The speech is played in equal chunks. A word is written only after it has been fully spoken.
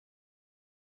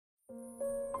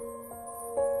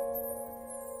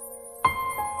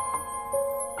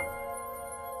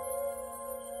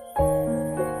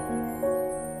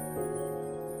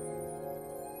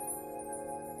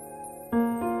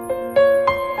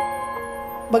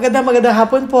Magandang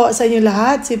hapon po sa inyo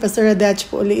lahat. Si Pastora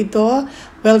Detchie po ulit ito.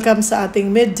 Welcome sa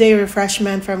ating Midday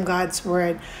Refreshment from God's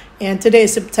Word. And today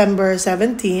is September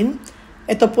 17.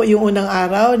 Ito po yung unang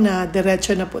araw na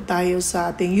diretso na po tayo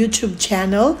sa ating YouTube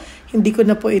channel. Hindi ko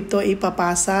na po ito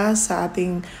ipapasa sa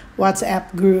ating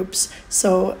WhatsApp groups.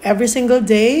 So every single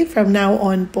day from now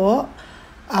on po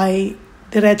ay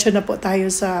diretso na po tayo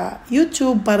sa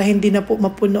YouTube para hindi na po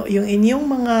mapuno yung inyong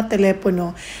mga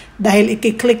telepono dahil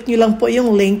i-click nyo lang po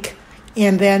yung link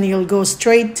and then you'll go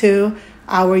straight to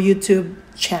our YouTube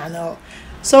channel.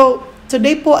 So,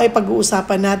 today po ay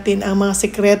pag-uusapan natin ang mga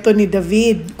sekreto ni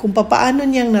David kung paano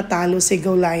niyang natalo si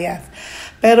Goliath.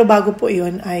 Pero bago po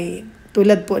yun ay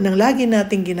tulad po ng lagi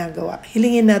nating ginagawa,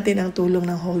 hilingin natin ang tulong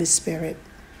ng Holy Spirit.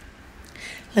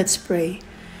 Let's pray.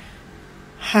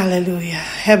 Hallelujah.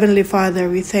 Heavenly Father,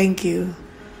 we thank you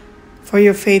for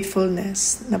your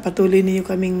faithfulness na patuloy niyo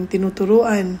kaming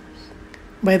tinuturuan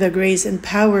by the grace and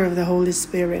power of the Holy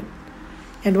Spirit.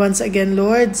 And once again,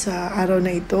 Lord, sa araw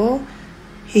na ito,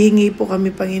 hihingi po kami,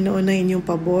 Panginoon, na inyong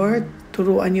pabor.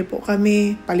 Turuan niyo po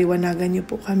kami, paliwanagan niyo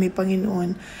po kami,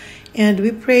 Panginoon. And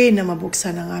we pray na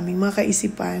mabuksan ang aming mga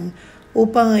kaisipan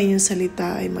upang ang inyong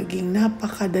salita ay maging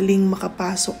napakadaling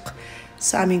makapasok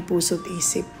sa aming puso't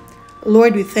isip.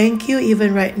 Lord, we thank you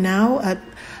even right now at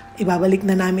ibabalik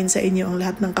na namin sa inyo ang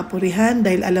lahat ng kapurihan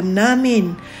dahil alam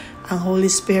namin ang Holy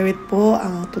Spirit po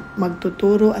ang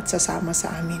magtuturo at sasama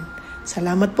sa amin.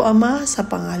 Salamat po, Ama, sa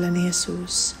pangalan ni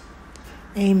Jesus.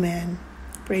 Amen.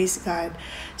 Praise God.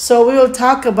 So we will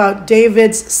talk about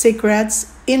David's secrets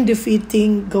in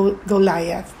defeating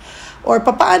Goliath. Or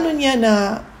papaano niya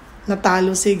na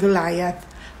natalo si Goliath?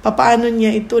 Papaano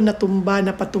niya ito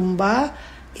napatumba?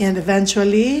 And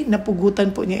eventually,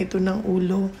 napugutan po niya ito ng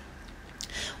ulo.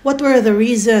 What were the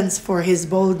reasons for his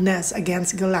boldness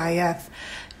against Goliath?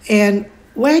 And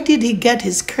where did he get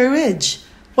his courage?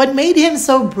 What made him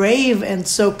so brave and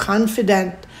so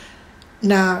confident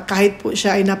na kahit po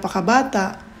siya ay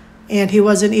napakabata and he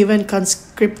wasn't even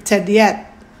conscripted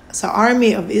yet sa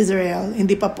army of Israel,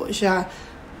 hindi pa po siya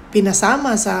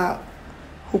pinasama sa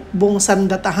hukbong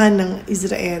sandatahan ng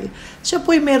Israel, siya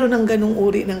po'y meron ng ganung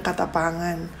uri ng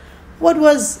katapangan. What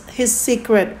was his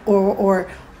secret or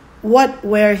what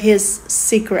were his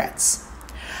secrets?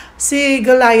 Si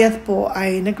Goliath po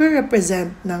ay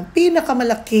nagre-represent ng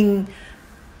pinakamalaking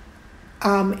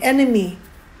enemy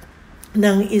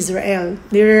ng Israel.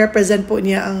 Nire-represent po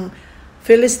niya ang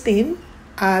Philistine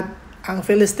at ang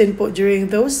Philistine po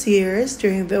during those years,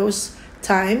 during those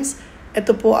times,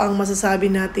 ito po ang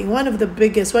masasabi nating one of the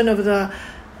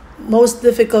most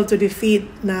difficult to defeat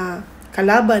na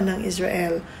kalaban ng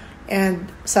Israel. And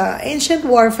sa ancient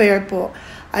warfare po,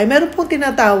 ay meron pong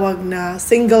tinatawag na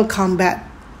single combat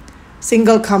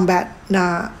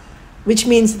na, which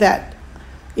means that,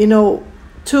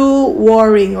 two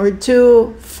warring or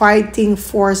two fighting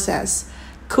forces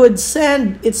could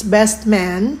send its best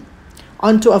man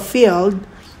onto a field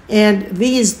and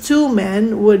these two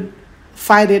men would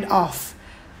fight it off,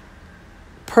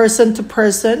 person to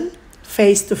person,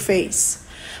 face to face.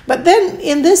 But then,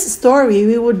 in this story,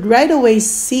 we would right away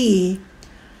see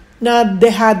na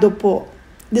dehado po,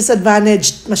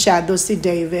 disadvantaged masyado si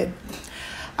David.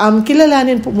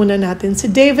 Kilalanin po muna natin, si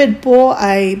David po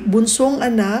ay bunsong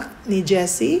anak ni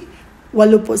Jesse.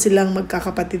 8 po silang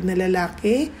magkakapatid na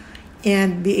lalaki.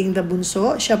 And being the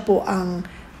bunso, siya po ang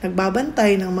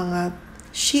nagbabantay ng mga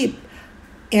sheep.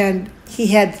 And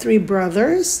he had 3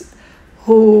 brothers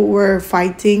who were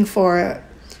fighting for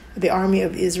the army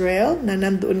of Israel na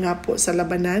nandoon nga po sa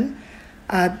labanan.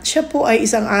 At siya po ay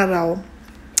isang araw,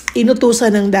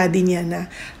 inutusan ng daddy niya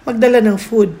na magdala ng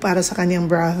food para sa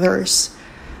kanyang brothers.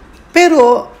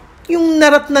 Pero yung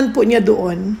naratnan po niya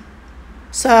doon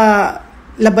sa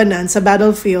labanan, sa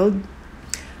battlefield,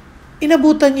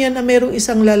 inabutan niya na mayroong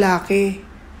isang lalaki.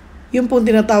 Yung pong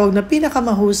tinatawag na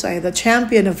pinakamahusay, the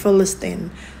champion of Philistine,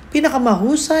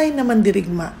 pinakamahusay na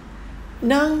mandirigma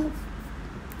ng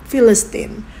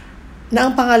Philistine, na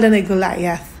ang pangalan ay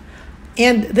Goliath.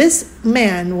 And this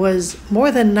man was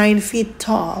more than 9 feet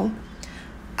tall,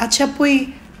 at siya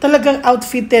po'y talagang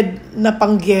outfitted na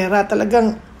panggera,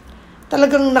 talagang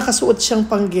nakasuot siyang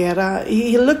panggera.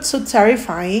 He looked so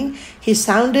terrifying, he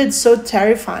sounded so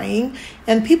terrifying,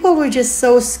 and people were just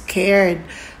so scared.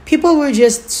 People were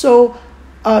just so,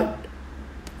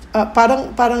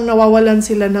 parang nawawalan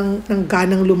sila ng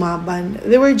ganang lumaban.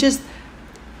 They were just,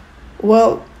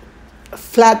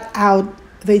 flat out,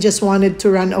 they just wanted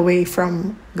to run away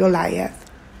from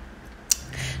Goliath.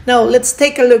 Now, let's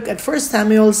take a look at 1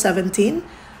 Samuel 17.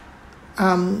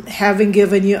 Having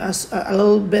given you a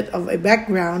little bit of a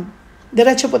background,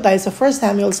 diretso po tayo sa 1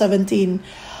 Samuel 17.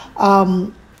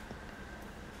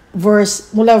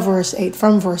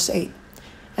 from verse 8.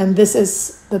 And this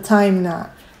is the time na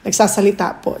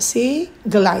nagsasalita po si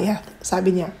Goliath.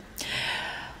 Sabi niya,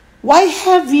 "Why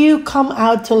have you come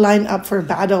out to line up for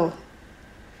battle?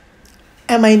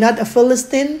 Am I not a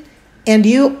Philistine, and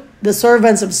you, the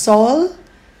servants of Saul?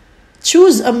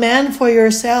 Choose a man for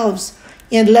yourselves,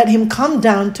 and let him come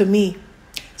down to me."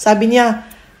 Sabi niya,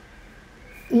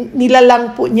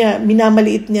 nilalang po niya,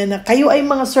 minamaliit niya na, kayo ay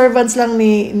mga servants lang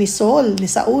ni Saul.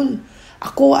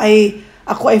 Ako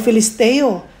ay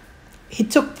Filisteo. He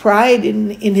took pride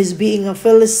in his being a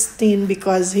Philistine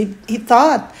because he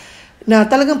thought na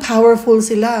talagang powerful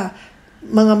sila,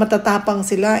 mga matatapang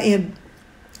sila, and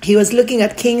he was looking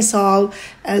at King Saul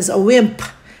as a wimp,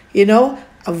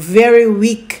 a very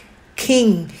weak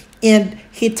king, and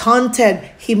he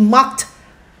mocked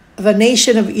the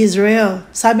nation of Israel.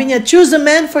 Sabi niya, choose a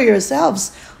man for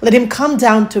yourselves. Let him come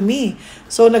down to me.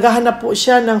 So naghahanap po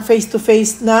siya ng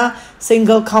face-to-face na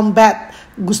single combat.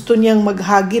 Gusto niyang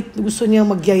maghagit, gusto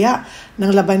niyang magyaya ng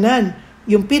labanan.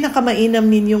 Yung pinakamainam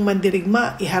ninyong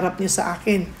mandirigma, iharap niyo sa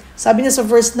akin. Sabi niya sa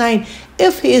verse 9,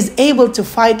 "If he is able to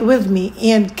fight with me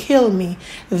and kill me,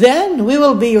 then we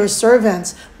will be your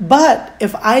servants. But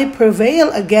if I prevail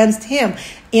against him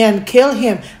and kill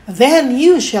him, then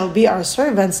you shall be our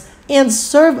servants and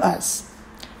serve us."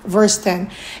 Verse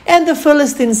 10, "And the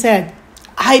Philistine said,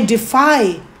 I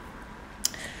defy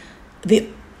the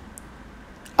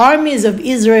armies of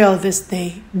Israel this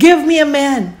day. Give me a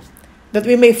man that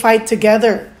we may fight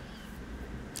together."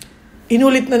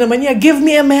 Inulit na naman niya, "Give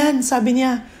me a man," sabi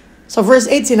niya. Sa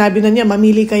verse 8, sinabi na niya,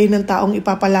 mamili kayo ng taong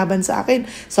ipapalaban sa akin.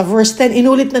 Sa verse 10,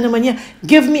 inulit na naman niya,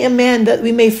 "Give me a man that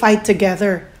we may fight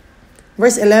together."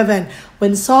 Verse 11,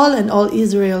 "When Saul and all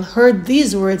Israel heard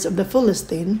these words of the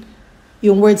Philistine,"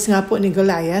 yung words nga po ni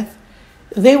Goliath,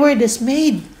 "they were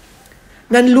dismayed."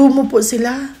 Nanlumo po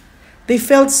sila. They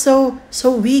felt so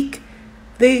weak.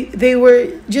 They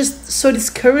were just so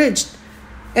discouraged.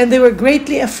 And they were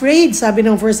greatly afraid, sabi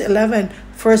ng verse 11,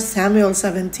 1 Samuel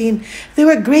 17. They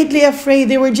were greatly afraid.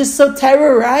 They were just so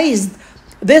terrorized.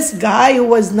 This guy who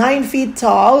was 9 feet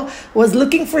tall was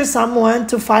looking for someone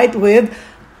to fight with,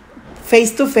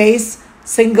 face-to-face,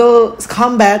 single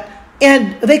combat,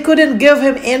 and they couldn't give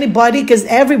him anybody because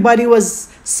everybody was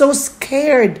so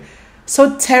scared,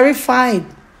 so terrified.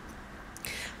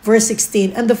 Verse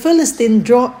 16, And the Philistine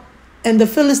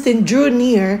drew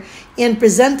near and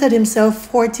presented himself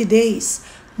 40 days,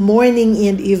 morning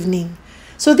and evening.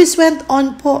 So this went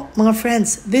on po, mga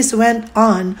friends. This went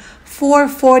on for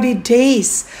 40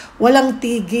 days. Walang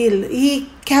tigil. He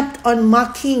kept on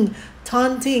mocking,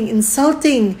 taunting,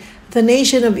 insulting the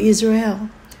nation of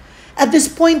Israel. At this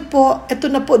point po,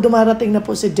 dumarating na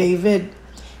po si David.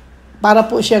 Para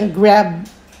po siyang Grab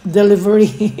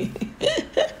delivery.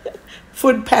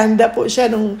 Food panda po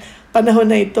siya nung panahon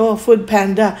na ito. Food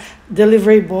panda,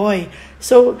 delivery boy.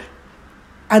 So,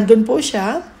 andun po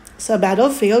siya sa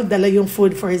battlefield, dala yung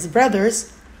food for his brothers.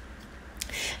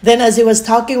 Then as he was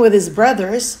talking with his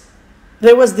brothers,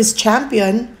 there was this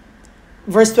champion,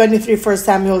 verse 23, 1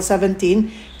 Samuel 17,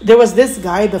 there was this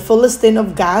guy, the Philistine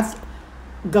of Gath,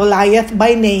 Goliath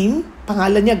by name,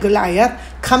 pangalan niya Goliath,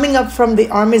 coming up from the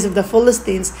armies of the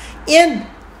Philistines. And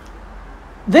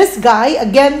this guy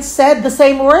again said the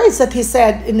same words that he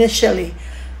said initially.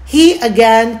 He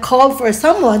again called for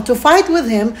someone to fight with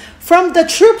him from the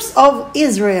troops of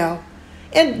Israel.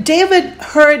 And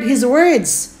David heard his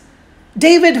words.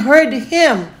 David heard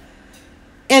him.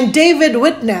 And David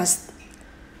witnessed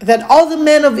that all the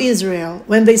men of Israel,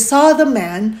 when they saw the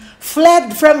man,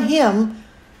 fled from him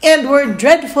and were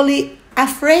dreadfully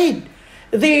afraid.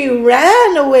 They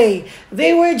ran away.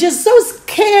 They were just so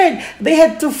scared. They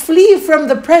had to flee from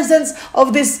the presence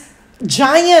of this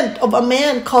giant of a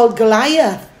man called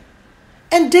Goliath.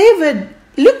 And David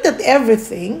looked at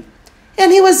everything,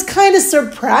 and he was kind of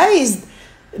surprised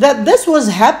that this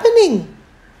was happening.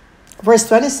 Verse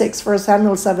 26, 1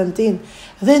 Samuel 17.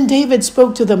 Then David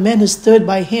spoke to the men who stood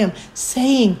by him,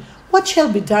 saying, What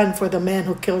shall be done for the man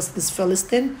who kills this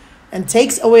Philistine and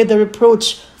takes away the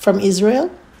reproach from Israel?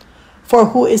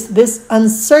 For who is this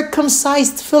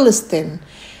uncircumcised Philistine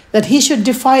that he should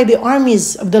defy the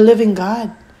armies of the living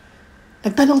God?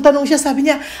 Nagtanong-tanong siya, sabi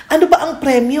niya, ano ba ang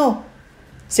premyo?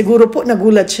 Siguro po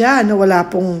nagulat siya na wala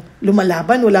pong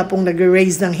lumalaban, wala pong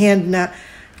nag-raise ng hand na,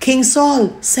 King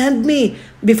Saul, send me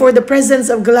before the presence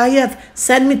of Goliath.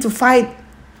 Send me to fight.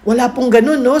 Wala pong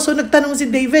ganun, no? So nagtanong si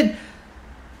David,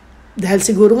 dahil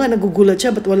siguro nga nagugulat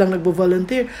siya, but walang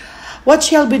nagbo-volunteer. What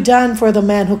shall be done for the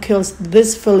man who kills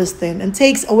this Philistine and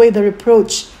takes away the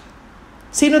reproach?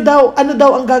 Ano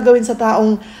daw ang gagawin sa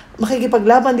taong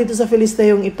makikipaglaban dito sa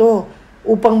Filisteyong ito?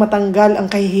 upang matanggal ang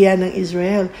kahihiyan ng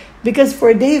Israel. Because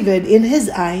for David, in his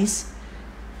eyes,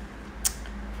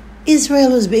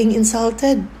 Israel was being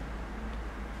insulted.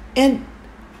 And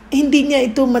hindi niya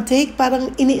ito matake,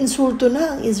 parang iniinsulto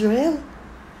na ang Israel.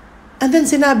 And then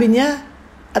sinabi niya,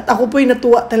 at ako po'y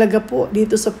natuwa talaga po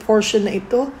dito sa portion na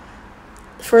ito,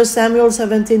 1 Samuel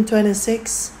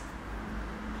 17:26.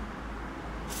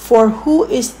 For who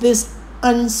is this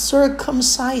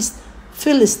uncircumcised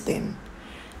Philistine,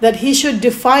 that he should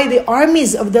defy the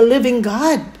armies of the living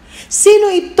God? Sino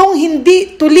itong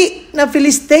hindi tuli na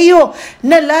Filisteo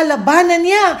na lalabanan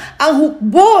niya ang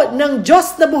hukbo ng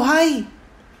Diyos na buhay?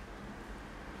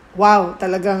 Wow,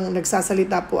 talagang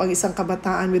nagsasalita po ang isang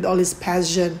kabataan with all his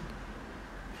passion.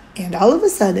 And all of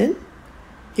a sudden,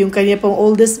 yung kanya pong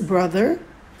oldest brother,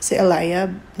 si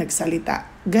Eliab, nagsalita.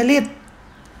 Galit.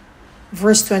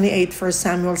 Verse 28, 1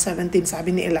 Samuel 17,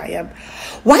 sabi ni Eliab,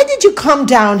 why did you come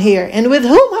down here? And with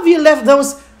whom have you left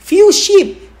those few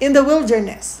sheep in the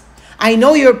wilderness? I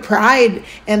know your pride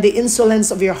and the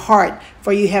insolence of your heart,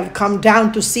 for you have come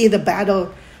down to see the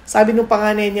battle. Sabi nung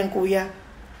panganay niyang kuya,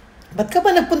 ba't ka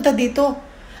ba nagpunta dito?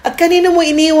 At kanino mo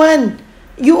iniwan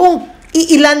yung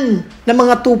iilan na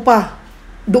mga tupa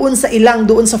doon sa ilang,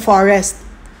 doon sa forest?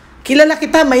 Kilala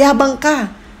kita, mayabang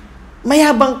ka.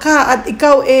 Mayabang ka at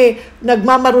ikaw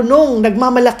nagmamarunong,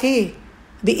 nagmamalaki.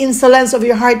 The insolence of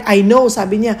your heart, I know,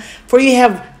 sabi niya. For you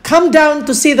have come down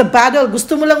to see the battle.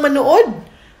 Gusto mo lang manood.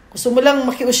 Gusto mo lang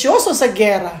makiusyoso sa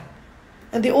gera.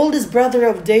 And the oldest brother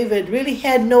of David really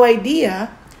had no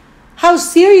idea how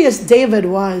serious David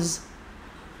was.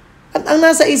 At ang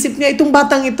nasa isip niya, itong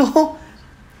batang ito,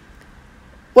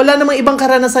 wala namang ibang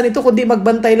karanasan ito kundi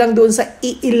magbantay lang doon sa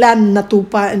iilan na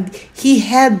tupa. And he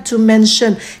had to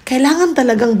mention, kailangan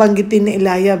talagang banggitin ni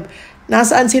Eliab,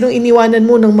 nasaan sinong iniwanan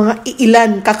mo ng mga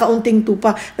iilan, kakaunting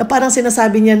tupa, na parang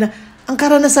sinasabi niya na, ang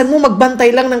karanasan mo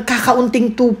magbantay lang ng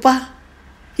kakaunting tupa.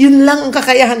 Yun lang ang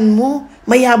kakayahan mo.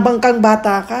 Mayabang kang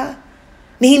bata ka.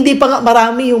 Ni hindi pa nga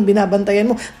marami yung binabantayan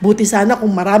mo. Buti sana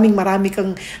kung marami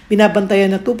kang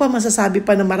binabantayan na tupa, masasabi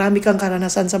pa na marami kang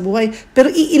karanasan sa buhay. Pero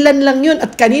iilan lang yun.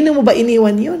 At kanino mo ba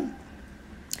iniwan yun?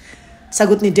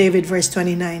 Sagot ni David, verse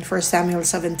 29, 1 Samuel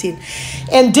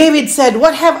 17. And David said,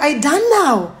 what have I done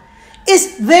now?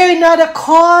 Is there not a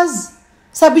cause?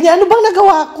 Sabi niya, ano bang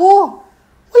nagawa ko?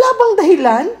 Wala bang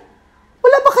dahilan?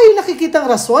 Wala ba kayo nakikitang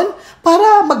rason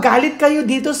para magalit kayo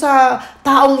dito sa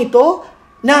taong ito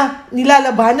na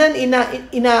nilalabanan,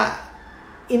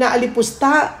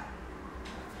 inaalipusta,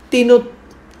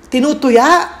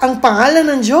 tinutuya ang pangalan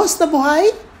ng Diyos na buhay?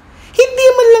 Hindi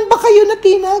man lang ba kayo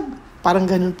natinag? Parang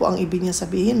ganun po ang ibig niya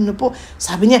sabihin. Ano po?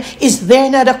 Sabi niya, is there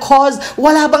not a cause?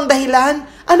 Wala bang dahilan?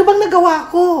 Ano bang nagawa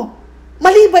ko?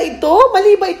 Mali ba ito?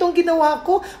 Mali ba itong ginawa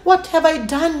ko? What have I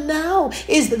done now?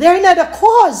 Is there not a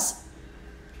cause?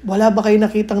 Wala ba kayo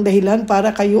nakitang dahilan para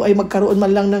kayo ay magkaroon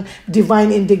man lang ng divine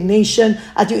indignation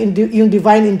at yung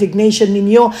divine indignation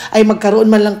ninyo ay magkaroon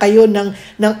man lang kayo ng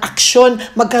aksyon,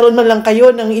 magkaroon man lang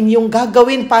kayo ng inyong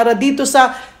gagawin para dito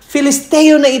sa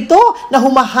Filisteo na ito na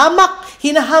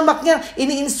hinahamak niya,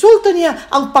 iniinsulto niya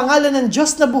ang pangalan ng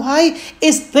Diyos na buhay?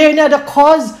 Is there not a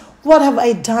cause? What have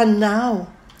I done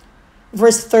now?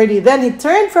 Verse 30, then he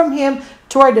turned from him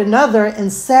toward another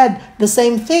and said the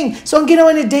same thing. So ang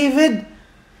ginawa ni David,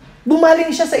 bumaling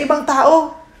siya sa ibang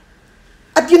tao.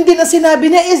 At yun din ang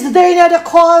sinabi niya, is there not a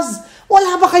cause?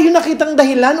 Wala ba kayo nakitang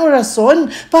dahilan o rason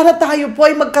para tayo po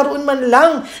ay magkaroon man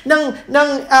lang ng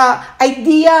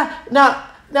idea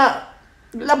na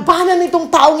labanan itong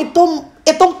taong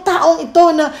ito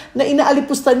na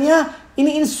inaalipusta niya,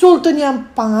 iniinsulto niya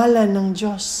ang pangalan ng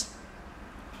Diyos.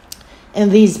 And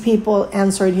these people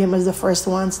answered him as the first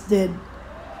ones did.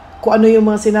 Kung ano yung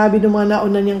mga sinabi ng mga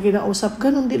nauna niyang kinausap,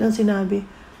 ganun din ang sinabi.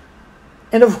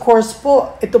 And of course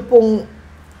po, ito pong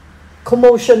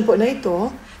commotion po na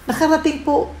ito, nakarating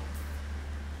po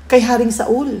kay Haring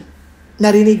Saul.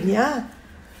 Narinig niya.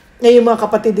 Ngayon mga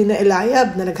kapatid din na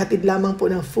Eliab na naghatid lamang po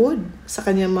ng food sa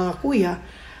kanyang mga kuya,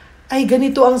 ay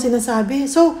ganito ang sinasabi.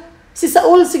 So, si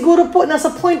Saul siguro po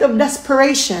nasa point of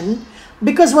desperation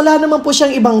because wala naman po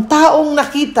siyang ibang taong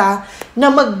nakita na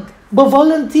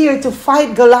mag-volunteer to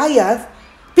fight Goliath.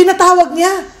 Pinatawag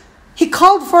niya. He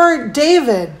called for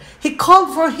David. He called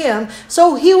for him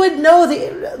so he would know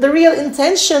the real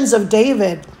intentions of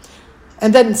David.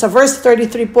 And then sa verse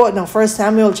 33 po ng 1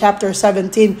 Samuel chapter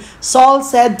 17, Saul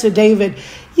said to David,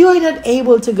 you are not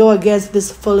able to go against this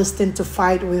Philistine to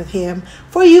fight with him,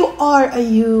 for you are a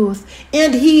youth,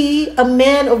 and he a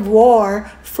man of war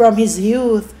from his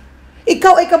youth.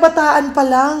 Ikaw ay kabataan pa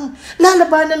lang.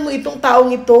 Lalabanan mo itong taong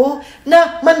ito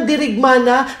na mandirigma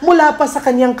na mula pa sa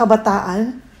kanyang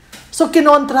kabataan. So,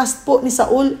 kinontrast po ni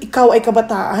Saul, ikaw ay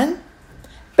kabataan,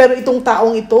 pero itong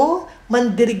taong ito,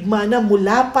 mandirigma na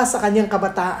mula pa sa kanyang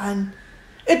kabataan.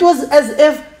 It was as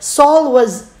if Saul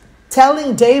was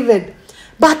telling David,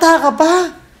 bata ka pa.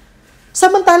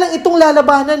 Samantalang itong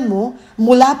lalabanan mo,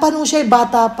 mula pa nung siya'y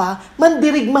bata pa,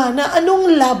 mandirigma na,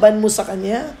 anong laban mo sa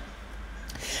kanya?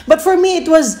 But for me, it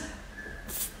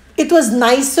was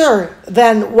nicer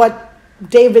than what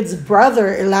David's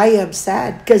brother Eliab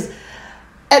said, because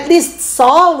at least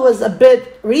Saul was a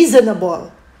bit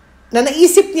reasonable. Na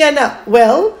naisip niya na,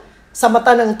 well, sa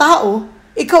mata ng tao,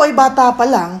 ikaw ay bata pa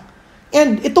lang,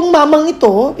 and itong mamang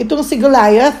ito, itong si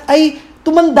Goliath, ay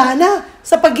tumanda na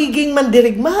sa pagiging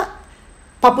mandirigma.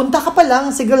 Papunta ka pa lang,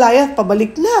 si Goliath,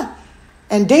 pabalik na.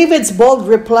 And David's bold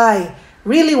reply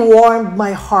really warmed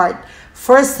my heart.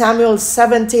 1 Samuel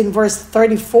 17 verse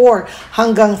 34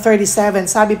 hanggang 37,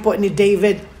 sabi po ni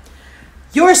David,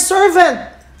 your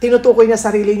servant, tinutukoy niya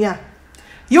sarili niya,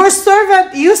 your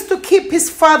servant used to keep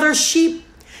his father's sheep,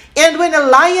 and when a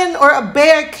lion or a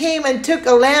bear came and took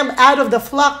a lamb out of the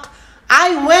flock,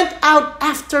 I went out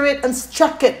after it and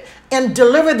struck it and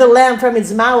delivered the lamb from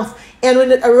its mouth. And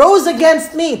when it arose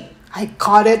against me, I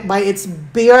caught it by its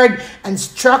beard and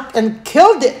struck and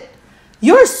killed it.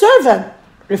 Your servant,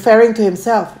 referring to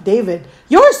himself, David,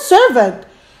 your servant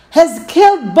has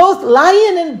killed both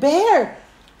lion and bear.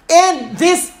 And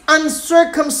this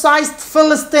uncircumcised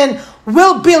Philistine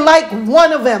will be like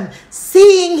one of them,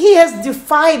 seeing he has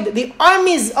defied the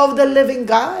armies of the living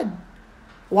God.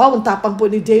 Wow, ang tapang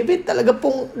po ni David. Talaga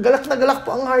pong galak na galak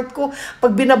po ang heart ko.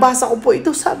 Pag binabasa ko po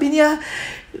ito, sabi niya,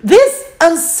 this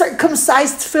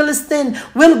uncircumcised Philistine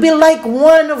will be like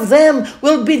one of them,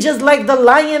 will be just like the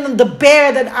lion and the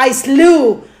bear that I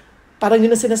slew. Parang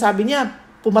yun ang sinasabi niya.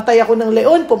 Pumatay ako ng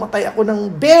leon, pumatay ako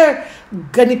ng bear.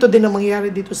 Ganito din ang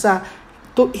mangyayari dito sa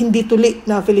hindi tuli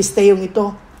na Filisteyong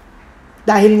ito.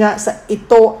 Dahil nga sa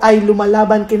ito ay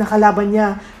lumalaban, kinakalaban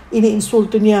niya,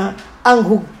 iniinsulto niya ang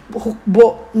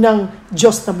hukbo ng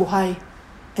Diyos na buhay.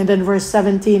 And then verse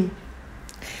 17,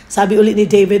 sabi ulit ni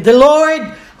David, the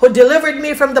Lord who delivered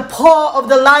me from the paw of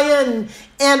the lion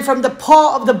and from the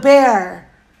paw of the bear,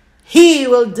 He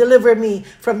will deliver me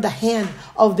from the hand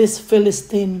of this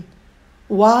Philistine.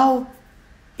 Wow!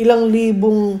 Ilang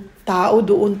libong tao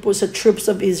doon po sa troops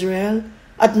of Israel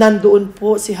at nandoon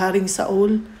po si Haring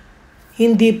Saul.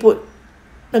 Hindi po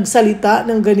nagsalita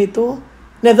ng ganito,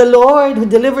 na the Lord who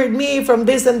delivered me from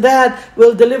this and that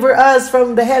will deliver us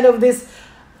from the hand of this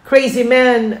crazy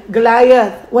man,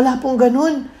 Goliath. Wala pong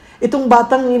ganun. Itong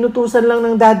batang inutusan lang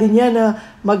ng daddy niya na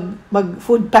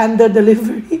mag-food panda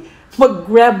delivery,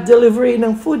 mag-grab delivery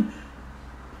ng food.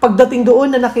 Pagdating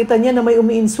doon na nakita niya na may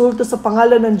umiinsulto sa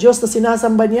pangalan ng Diyos na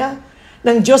sinasamba niya,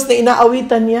 ng Diyos na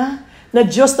inaawitan niya, na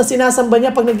Diyos na sinasamba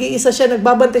niya, pag nag-iisa siya,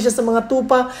 nagbabantay siya sa mga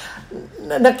tupa,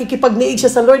 nakikipagniig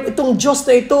siya sa Lord, itong Diyos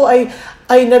na ito ay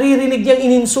naririnig niyang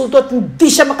ininsulto at hindi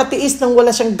siya makatiis nang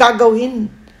wala siyang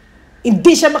gagawin.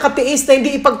 Hindi siya makatiis na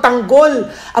hindi ipagtanggol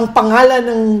ang pangalan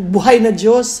ng buhay na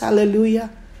Diyos.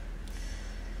 Hallelujah.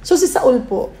 So si Saul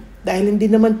po, dahil hindi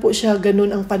naman po siya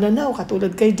ganun ang pananaw,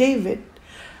 katulad kay David,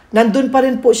 nandun pa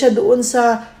rin po siya doon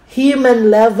sa human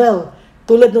level.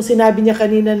 Tulad nung sinabi niya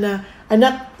kanina na,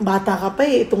 anak, bata ka pa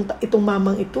eh. Itong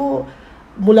mamang ito,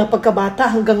 mula pagkabata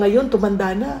hanggang ngayon,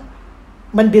 tumanda na.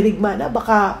 Mandirigma na,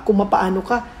 baka kung mapaano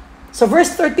ka. Sa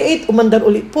verse 38, umandar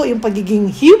ulit po yung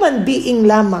pagiging human being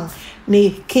lamang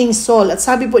ni King Saul. At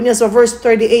sabi po niya sa verse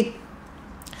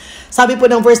 38, sabi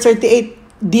po ng verse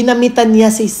 38, dinamitan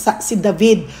niya si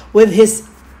David with his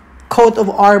coat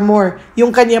of armor,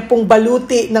 yung kanya pong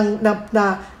baluti ng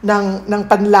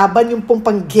panlaban, yung pong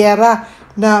panggera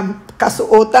na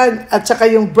kasuotan, at saka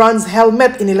yung bronze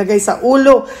helmet inilagay sa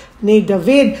ulo ni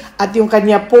David, at yung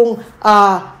kanya pong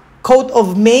coat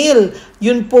of mail,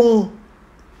 yun pong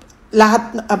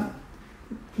lahat,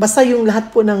 basta yung lahat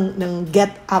po ng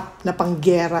get up na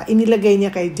panggera, inilagay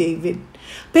niya kay David.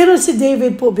 Pero si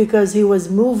David po, because he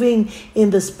was moving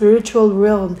in the spiritual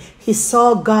realm, he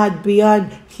saw God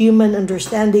beyond human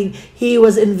understanding. He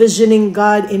was envisioning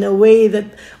God in a way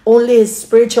that only his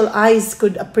spiritual eyes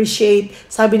could appreciate.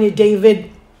 Sabi ni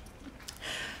David,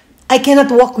 I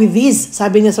cannot walk with these.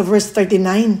 Sabi niya sa verse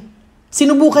 39.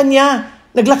 Sinubukan niya,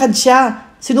 naglakad siya,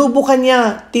 sinubukan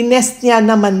niya, tinest niya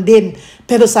naman din.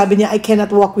 Pero sabi niya, I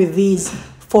cannot walk with these,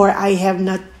 for I have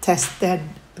not tested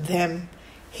them.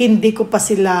 Hindi ko pa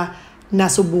sila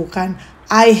nasubukan.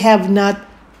 I have not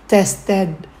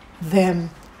tested them.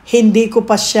 Hindi ko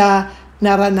pa siya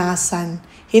naranasan.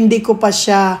 Hindi ko pa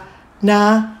siya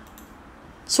na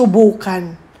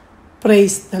subukan.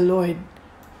 Praise the Lord.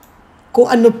 Kung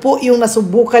ano po yung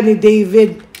nasubukan ni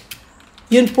David,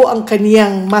 Yun po ang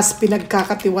kaniyang mas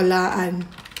pinagkakatiwalaan.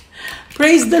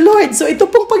 Praise the Lord. So ito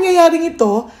pong pangyayaring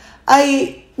ito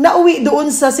ay nauwi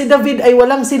doon sa si David ay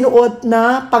walang sinuot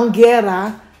na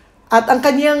panggera at ang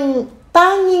kaniyang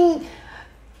tanging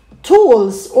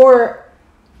tools or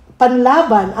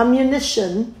panlaban,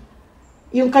 ammunition,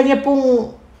 yung kanya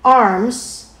pong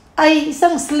arms ay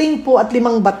isang sling po at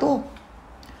 5 bato.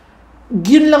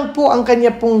 Yun lang po ang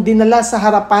kanya pong dinala sa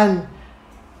harapan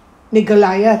ni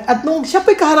Goliath. At nung siya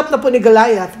po'y kaharap na po ni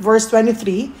Goliath, verse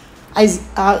 23,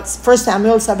 1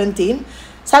 Samuel 17,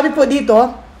 sabi po dito,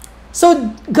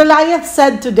 so Goliath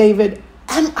said to David,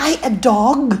 "Am I a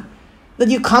dog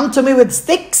that you come to me with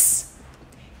sticks?"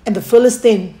 And the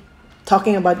Philistine,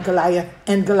 talking about Goliath,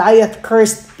 and Goliath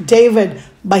cursed David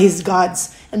by his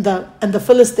gods. And the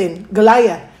Philistine,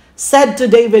 Goliath, said to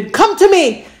David, "Come to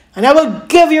me, and I will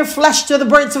give your flesh to the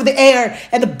birds of the air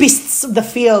and the beasts of the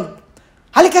field."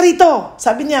 Halika rito,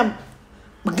 sabi niya,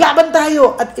 maglaban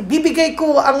tayo at ibibigay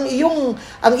ko ang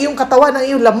iyong katawan, ang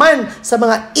iyong laman sa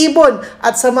mga ibon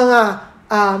at sa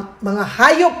mga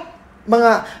hayop,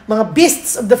 mga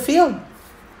beasts of the field.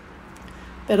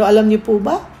 Pero alam niyo po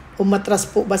ba, umatras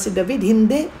po ba si David?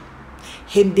 Hindi.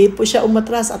 Hindi po siya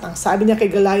umatras. At ang sabi niya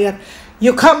kay Goliath,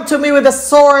 "You come to me with a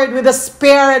sword, with a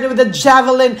spear, and with a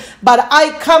javelin, but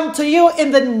I come to you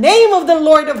in the name of the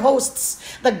Lord of hosts,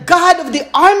 the God of the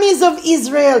armies of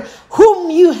Israel, whom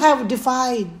you have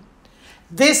defied.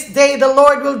 This day the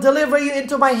Lord will deliver you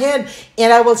into my hand,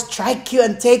 and I will strike you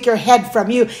and take your head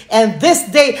from you. And this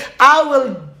day I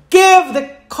will give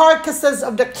the carcasses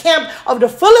of the camp of the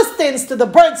Philistines to the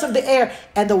birds of the air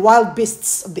and the wild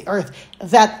beasts of the earth,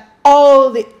 that all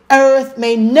the earth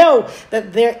may know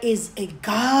that there is a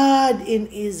God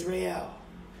in Israel.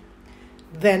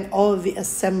 Then all the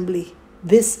assembly,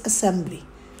 this assembly,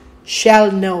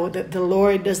 shall know that the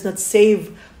Lord does not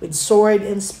save with sword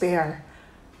and spear,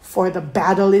 for the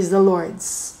battle is the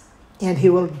Lord's, and He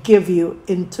will give you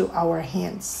into our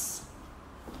hands."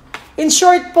 In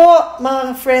short po,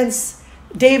 mga friends,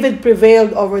 David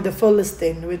prevailed over the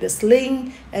Philistine with a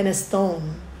sling and a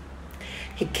stone.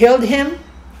 He killed him,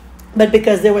 but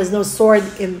because there was no sword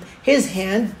in his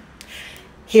hand,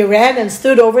 he ran and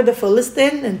stood over the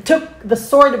Philistine and took the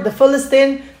sword of the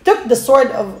Philistine, took the sword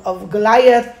of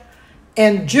Goliath,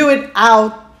 and drew it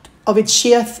out of its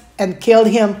sheath and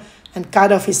killed him and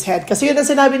cut off his head. Kasi yun ang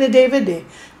sinabi ni David eh.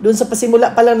 Doon sa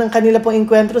pasimula pa lang ng kanila pong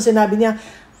enkwentro, sinabi niya,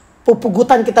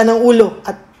 pupugutan kita ng ulo.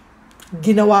 At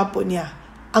ginawa po niya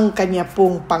ang kanya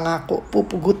pong pangako.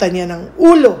 Pupugutan niya ng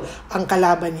ulo ang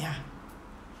kalaban niya.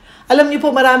 Alam niyo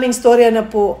po, maraming storya na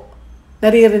po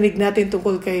naririnig natin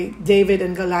tungkol kay David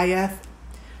and Goliath.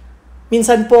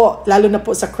 Minsan po, lalo na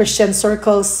po sa Christian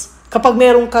circles, kapag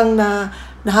meron kang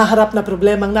nahaharap na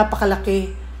problemang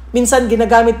napakalaki, minsan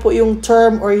ginagamit po yung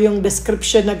term or yung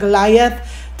description na Goliath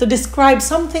to describe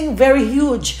something very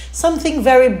huge, something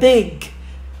very big.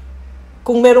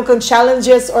 Kung meron kang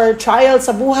challenges or trials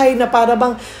sa buhay na para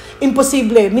bang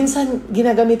imposible, minsan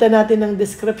ginagamitan natin ng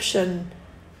description.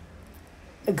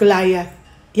 Goliath.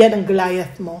 Yan ang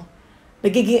Goliath mo.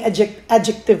 Nagiging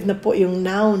adjective na po yung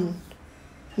noun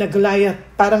na Goliath.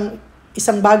 Parang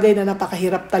isang bagay na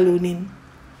napakahirap talunin.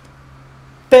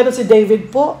 Pero si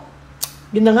David po,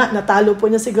 yun na nga, natalo po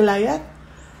niya si Goliath.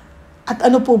 At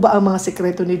ano po ba ang mga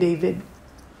sekreto ni David?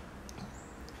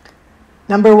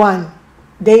 Number 1,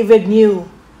 David knew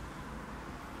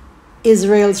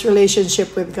Israel's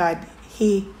relationship with God.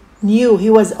 He knew, he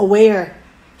was aware,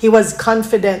 he was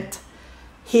confident.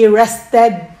 He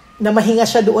rested, na mahinga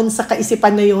siya doon sa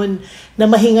kaisipan na yun, na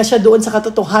mahinga siya doon sa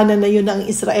katotohanan na yun na ang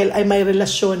Israel ay may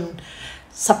relasyon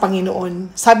sa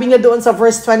Panginoon. Sabi niya doon sa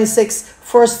verse 26,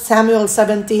 1 Samuel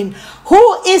 17, "Who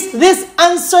is this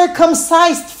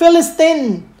uncircumcised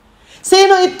Philistine?"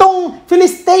 Sino itong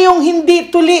Filisteyong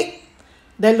hindi tuli?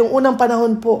 Dahil noong unang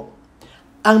panahon po,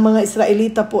 ang mga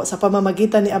Israelita po sa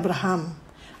pamamagitan ni Abraham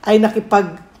ay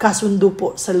nakipagkasundo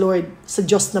po sa Lord, sa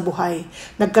Diyos na buhay.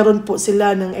 Nagkaroon po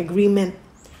sila ng agreement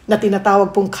na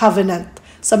tinatawag pong covenant.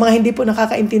 Sa mga hindi po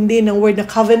nakakaintindi ng word na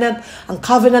covenant, ang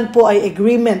covenant po ay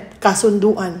agreement,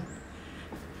 kasunduan.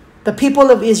 The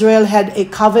people of Israel had a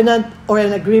covenant or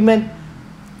an agreement,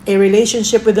 a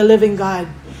relationship with the living God.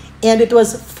 And it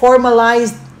was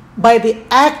formalized by the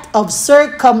act of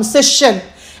circumcision.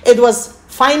 It was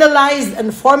finalized and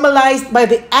formalized by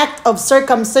the act of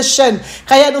circumcision.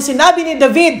 Kaya nung sinabi ni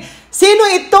David, Sino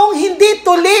itong hindi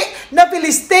tuli na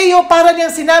Filisteo? Para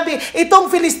niyang sinabi,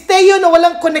 itong Filisteo na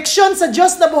walang koneksyon sa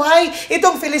Diyos na buhay,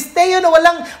 itong Filisteo na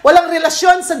walang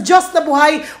relasyon sa Diyos na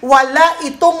buhay, wala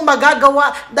itong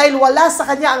magagawa dahil wala sa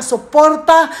kanya ang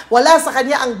suporta, wala sa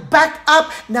kanya ang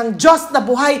backup ng Diyos na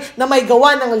buhay na may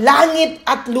gawa ng langit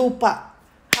at lupa.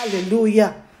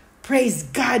 Hallelujah. Praise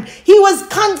God. He was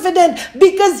confident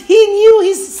because he knew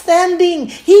his standing.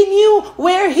 He knew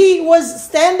where he was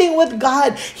standing with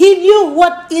God. He knew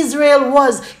what Israel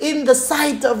was in the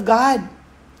sight of God.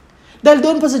 Dahil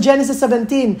doon po sa Genesis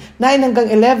 17, 9 hanggang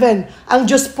 11, ang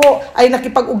Diyos po ay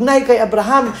nakipag-ugnay kay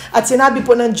Abraham at sinabi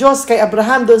po ng Diyos kay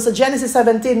Abraham doon sa Genesis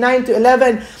 17, 9 to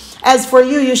 11, "As for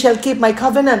you, you shall keep my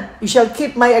covenant. You shall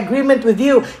keep my agreement with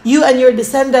you, you and your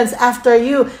descendants after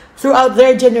you, throughout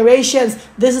their generations.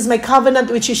 This is my covenant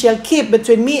which you shall keep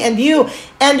between me and you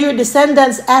and your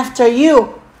descendants after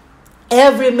you.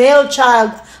 Every male child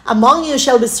among you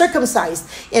shall be circumcised,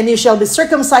 and you shall be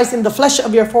circumcised in the flesh of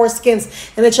your foreskins,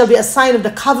 and it shall be a sign of the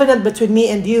covenant between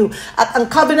me and you." At ang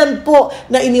covenant po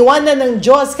na iniwanan ng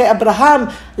Diyos kay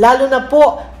Abraham, lalo na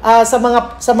po sa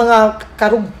mga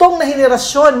karugtong na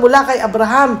henerasyon mula kay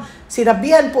Abraham,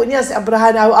 sinabihan po niya si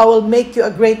Abraham, I will make you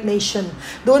a great nation.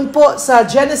 Doon po sa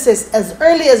Genesis, as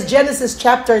early as Genesis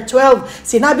chapter 12,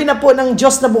 sinabi na po ng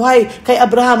Diyos na buhay kay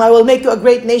Abraham, I will make you a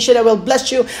great nation, I will bless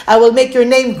you, I will make your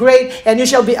name great, and you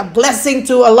shall be a blessing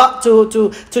to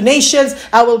nations.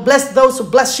 I will bless those who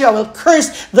bless you, I will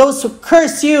curse those who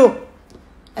curse you.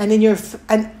 And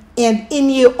in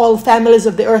you all families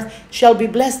of the earth shall be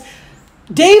blessed.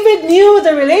 David knew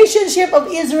the relationship of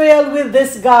Israel with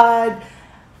this God.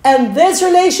 And this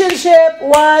relationship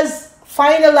was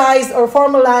finalized or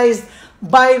formalized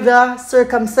by the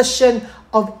circumcision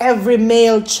of every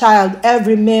male child,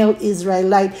 every male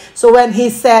Israelite. So when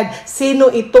he said, sino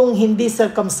itong hindi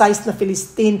circumcised na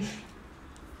Philistine?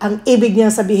 Ang ibig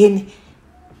niya sabihin,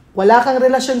 wala kang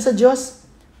relasyon sa Diyos,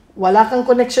 wala kang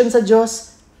connection sa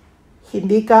Diyos,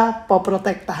 hindi ka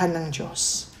poprotektahan ng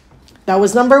Diyos. That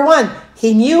was number one.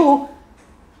 He knew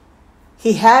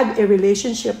he had a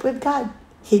relationship with God.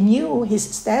 He knew his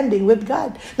standing with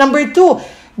God. Number two,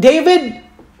 David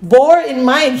bore in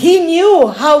mind, he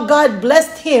knew how God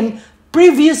blessed him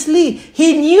previously.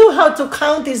 He knew how to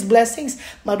count his blessings.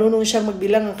 Marunong siyang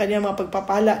magbilang ang kanyang mga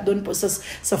pagpapala. Doon po sa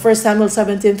 1 Samuel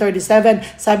 17:37,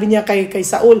 sabi niya kay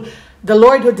Saul, "The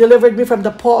Lord who delivered me from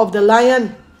the paw of the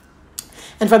lion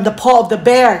and from the paw of the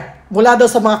bear," mula daw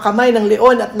sa mga kamay ng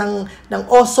leon at ng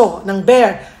oso, ng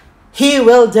bear, "He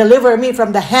will deliver me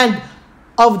from the hand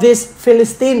of this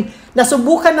Philistine."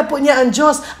 Nasubukan na po niya ang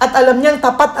Diyos at alam niyang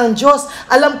tapat ang Diyos.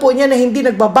 Alam po niya na hindi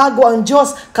nagbabago ang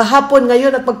Diyos kahapon,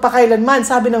 ngayon at magpakailanman.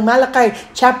 Sabi ng Malakay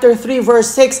chapter 3 verse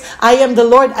 6, "I am the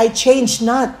Lord, I change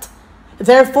not.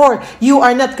 Therefore, you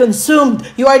are not consumed.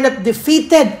 You are not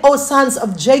defeated, O sons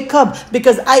of Jacob,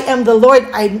 because I am the Lord,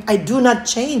 I do not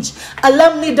change."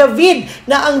 Alam ni David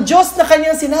na ang Diyos na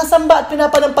kanyang sinasamba at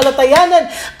pinapanampalatayanan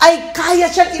ay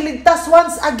kaya siyang iligtas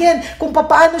once again. Kung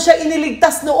paano siya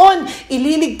iniligtas noon,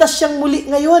 ililigtas siyang muli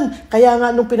ngayon. Kaya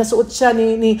nga nung pinasuot siya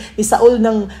ni Saul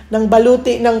ng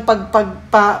baluti ng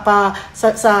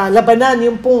sa labanan,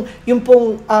 yung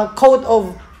pong coat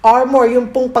of armor, yung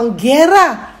pong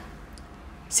panggera,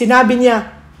 sinabi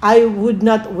niya, "I would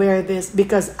not wear this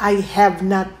because I have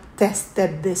not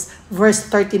tested this." Verse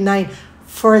 39,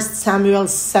 1 Samuel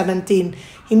 17.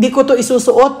 Hindi ko to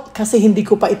isusuot kasi hindi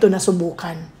ko pa ito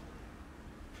nasubukan.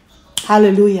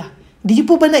 Hallelujah. Hindi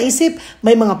po ba naisip?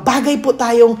 May mga bagay po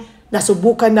tayong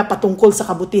nasubukan na patungkol sa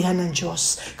kabutihan ng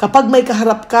Diyos. Kapag may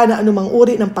kaharap ka na anumang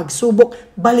uri ng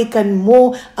pagsubok, balikan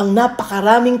mo ang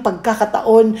napakaraming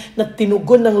pagkakataon na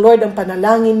tinugon ng Lord ang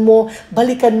panalangin mo.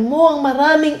 Balikan mo ang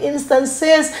maraming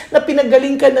instances na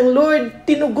pinagaling ka ng Lord,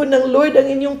 tinugon ng Lord ang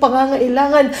inyong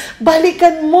pangangailangan.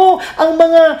 Balikan mo ang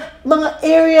mga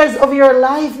areas of your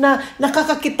life na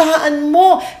nakakakitaan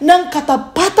mo ng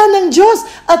katapatan ng Diyos,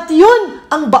 at yun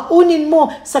ang baunin mo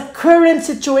sa current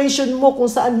situation mo kung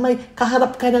saan may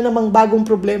kaharap ka na namang bagong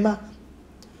problema.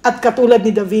 At katulad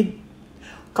ni David,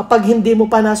 kapag hindi mo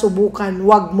pa nasubukan,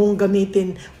 wag mong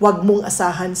gamitin, wag mong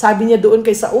asahan. Sabi niya doon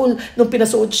kay Saul, nung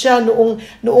pinasuot siya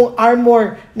noong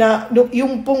armor, na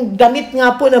yung pong damit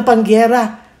nga po ng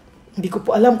panggera. Hindi ko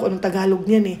po alam kung anong Tagalog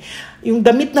niyan eh. Yung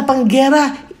damit na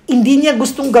panggera, hindi niya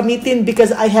gustong gamitin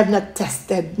because I have not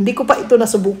tested. Hindi ko pa ito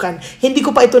nasubukan. Hindi ko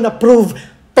pa ito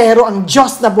na-prove. Pero ang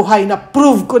Diyos na buhay,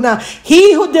 na-prove ko na,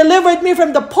 He who delivered me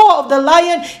from the paw of the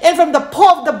lion and from the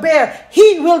paw of the bear,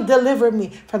 He will deliver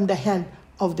me from the hand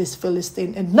of this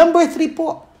Philistine. And number 3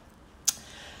 po,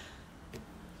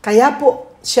 kaya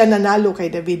po siya nanalo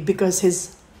kay David because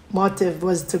motive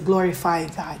was to glorify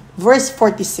God. Verse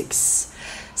 46.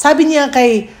 Sabi niya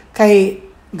kay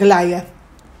Goliath,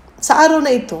 sa araw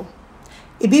na ito,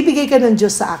 ibibigay ka ng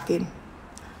Diyos sa akin.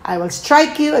 I will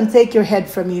strike you and take your head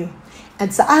from you.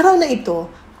 And sa araw na ito,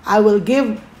 I will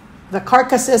give the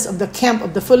carcasses of the camp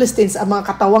of the Philistines, ang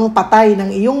mga katawang patay ng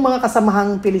iyong mga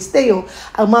kasamahang Pilisteo,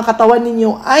 ang mga katawan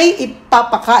ninyo ay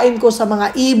ipapakain ko sa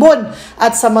mga ibon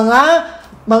at sa mga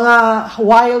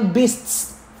wild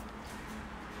beasts.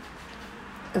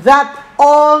 That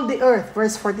all the earth,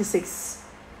 verse 46,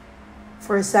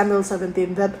 1 Samuel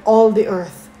 17, that all the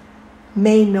earth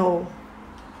may know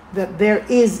that there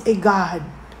is a God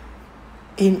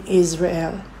in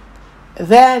Israel.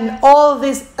 Then all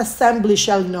this assembly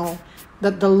shall know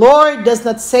that the Lord does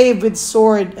not save with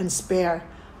sword and spear,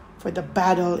 for the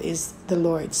battle is the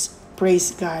Lord's.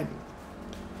 Praise God.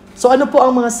 So ano po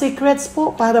ang mga secrets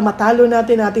po para matalo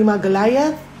natin ating mga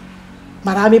Goliath?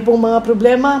 Marami pong mga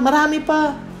problema, marami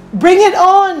pa. Bring it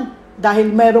on!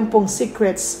 Dahil mayroon pong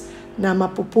secrets na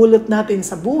mapupulot natin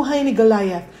sa buhay ni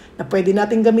Goliath na pwede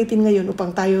natin gamitin ngayon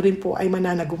upang tayo rin po ay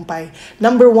mananagumpay.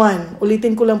 Number 1,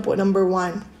 ulitin ko lang po, number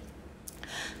 1,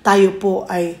 tayo po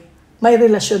ay may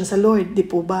relasyon sa Lord, di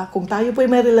po ba? Kung tayo po ay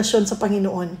may relasyon sa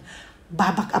Panginoon,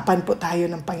 babakapan po tayo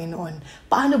ng Panginoon.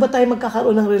 Paano ba tayo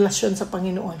magkakaroon ng relasyon sa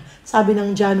Panginoon? Sabi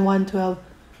ng John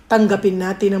 1:12, tanggapin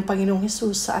natin ang Panginoong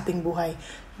Hesus sa ating buhay.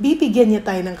 Bibigyan niya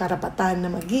tayo ng karapatan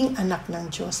na maging anak ng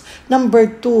Diyos.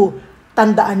 Number 2,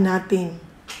 tandaan natin,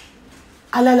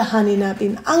 alalahanin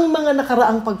natin ang mga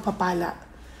nakaraang pagpapala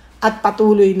at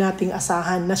patuloy nating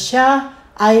asahan na siya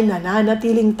ay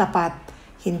nananatiling tapat.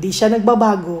 Hindi siya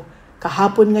nagbabago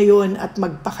kahapon, ngayon at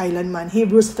magpakailanman.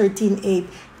 Hebrews 13:8,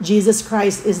 Jesus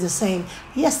Christ is the same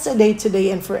yesterday,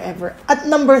 today, and forever. At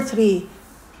number 3,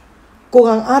 kung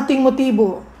ang ating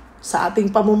motibo sa ating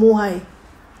pamumuhay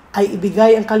ay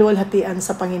ibigay ang kaluwalhatian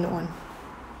sa Panginoon,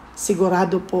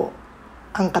 sigurado po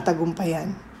ang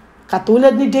katagumpayan.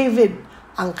 Katulad ni David,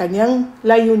 ang kanyang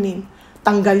layunin,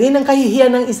 tanggalin ang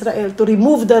kahihiyan ng Israel, to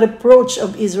remove the reproach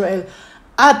of Israel,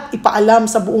 at ipaalam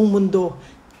sa buong mundo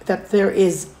that there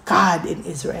is God in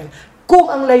Israel. Kung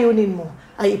ang layunin mo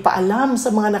ay ipaalam sa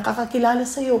mga nakakakilala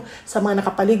sa iyo, sa mga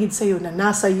nakapaligid sa iyo, na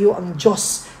nasa iyo ang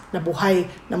Diyos na buhay,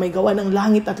 na may gawa ng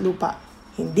langit at lupa,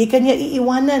 hindi kanya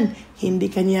iiwanan,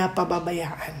 hindi kanya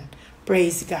pababayaan.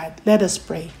 Praise God. Let us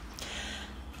pray.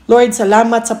 Lord,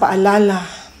 salamat sa paalala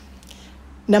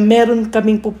na meron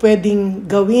kaming pupwedeng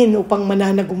gawin upang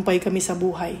mananagumpay kami sa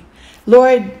buhay.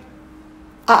 Lord,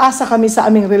 aasa kami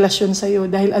sa aming relasyon sa iyo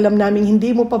dahil alam namin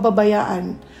hindi mo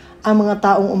pababayaan ang mga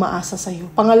taong umaasa sa iyo.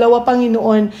 Pangalawa,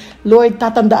 Panginoon, Lord,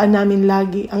 tatandaan namin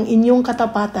lagi ang inyong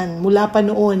katapatan mula pa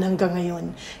noon hanggang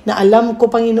ngayon. Na alam ko,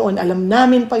 Panginoon, alam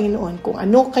namin, Panginoon, kung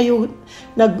ano kayo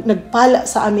nagpala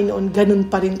sa amin noon, ganun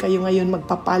pa rin kayo ngayon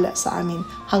magpapala sa amin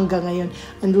hanggang ngayon.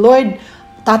 And Lord,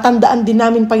 tatandaan din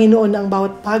namin, Panginoon, ang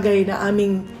bawat bagay na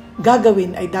aming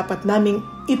gagawin ay dapat naming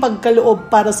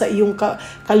ipagkaloob para sa iyong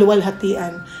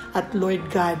kaluwalhatian. At Lord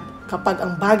God, kapag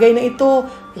ang bagay na ito,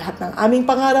 lahat ng aming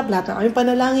pangarap, lahat ng aming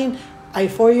panalangin ay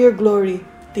for your glory,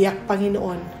 tiyak,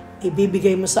 Panginoon,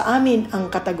 ibibigay mo sa amin ang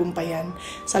katagumpayan.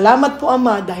 Salamat po,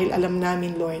 Ama, dahil alam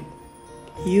namin, Lord,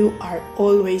 you are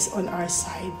always on our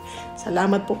side.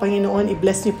 Salamat po, Panginoon.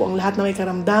 I-bless niyo po ang lahat na may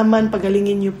karamdaman.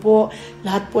 Pagalingin niyo po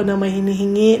lahat po na may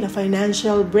hinihingi na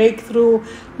financial breakthrough.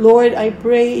 Lord, I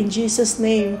pray in Jesus'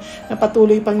 name na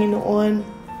patuloy, Panginoon,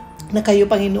 na kayo,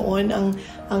 Panginoon,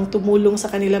 ang tumulong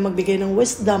sa kanila magbigay ng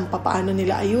wisdom, papaano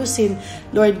nila ayusin,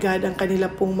 Lord God, ang kanila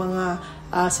pong mga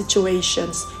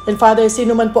situations. And Father,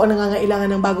 sino man po ang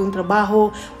nangangailangan ng bagong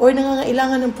trabaho, or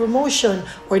nangangailangan ng promotion,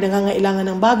 or nangangailangan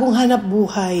ng bagong hanap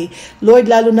buhay, Lord,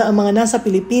 lalo na ang mga nasa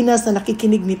Pilipinas na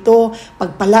nakikinig nito,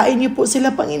 pagpalain niyo po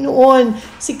sila, Panginoon.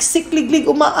 Siksik, liglig,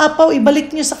 umaapaw,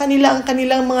 ibalik niyo sa kanila ang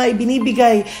kanilang mga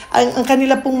ibinibigay, ang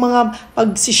kanila pong mga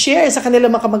pag-share sa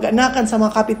kanilang mga kamag-anakan, sa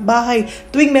mga kapitbahay.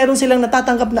 Tuwing meron silang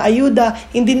natatanggap na ayuda,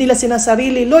 hindi nila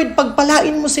sinasarili. Lord,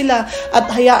 pagpalain mo sila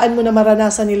at hayaan mo na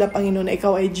maranasan nila, Panginoon, na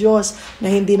ikaw ay Diyos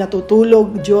na hindi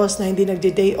natutulog, Diyos na hindi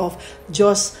nagde-day off,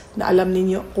 Diyos na alam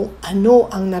ninyo kung ano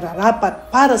ang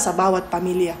nararapat para sa bawat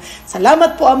pamilya.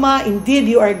 Salamat po, Ama. Indeed,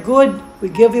 you are good.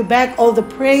 We give you back all the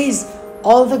praise,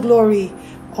 all the glory,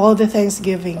 all the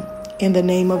thanksgiving in the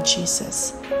name of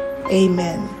Jesus.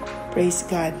 Amen. Praise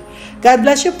God. God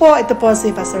bless you po. Ito po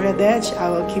si Pastora Detchie. I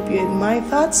will keep you in my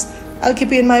thoughts. I'll keep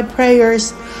you in my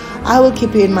prayers. I will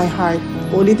keep you in my heart.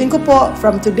 Ulitin ko po,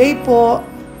 from today po,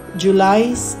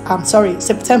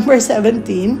 September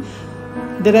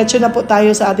 17, diretso na po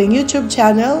tayo sa ating YouTube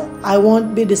channel. I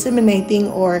won't be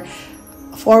disseminating or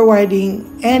forwarding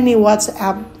any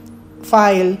WhatsApp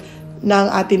file ng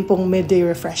atin pong midday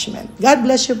refreshment. God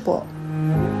bless you po.